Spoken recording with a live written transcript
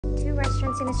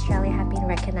in Australia have been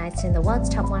recognised in the world's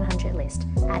top 100 list,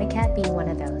 ATTICA being one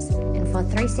of those. And for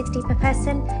 $3.60 per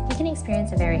person, you can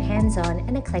experience a very hands-on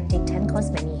and eclectic 10-course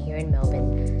menu here in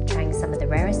Melbourne, trying some of the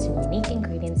rarest and unique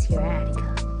ingredients here at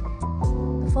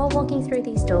ATTICA. Before walking through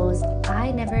these doors,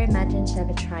 I never imagined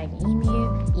ever trying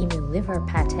emu liver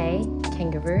pate,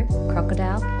 kangaroo,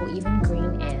 crocodile, or even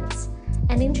green ants.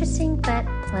 An interesting but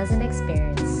pleasant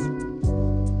experience.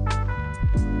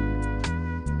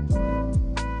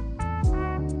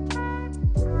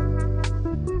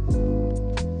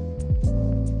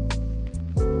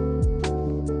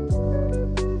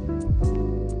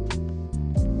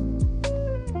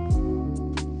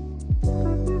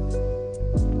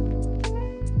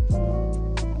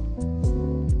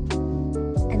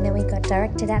 And then we got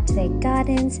directed out to their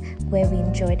gardens, where we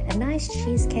enjoyed a nice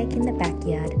cheesecake in the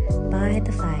backyard by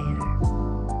the fire.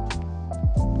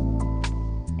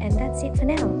 And that's it for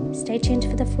now. Stay tuned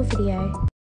for the full video.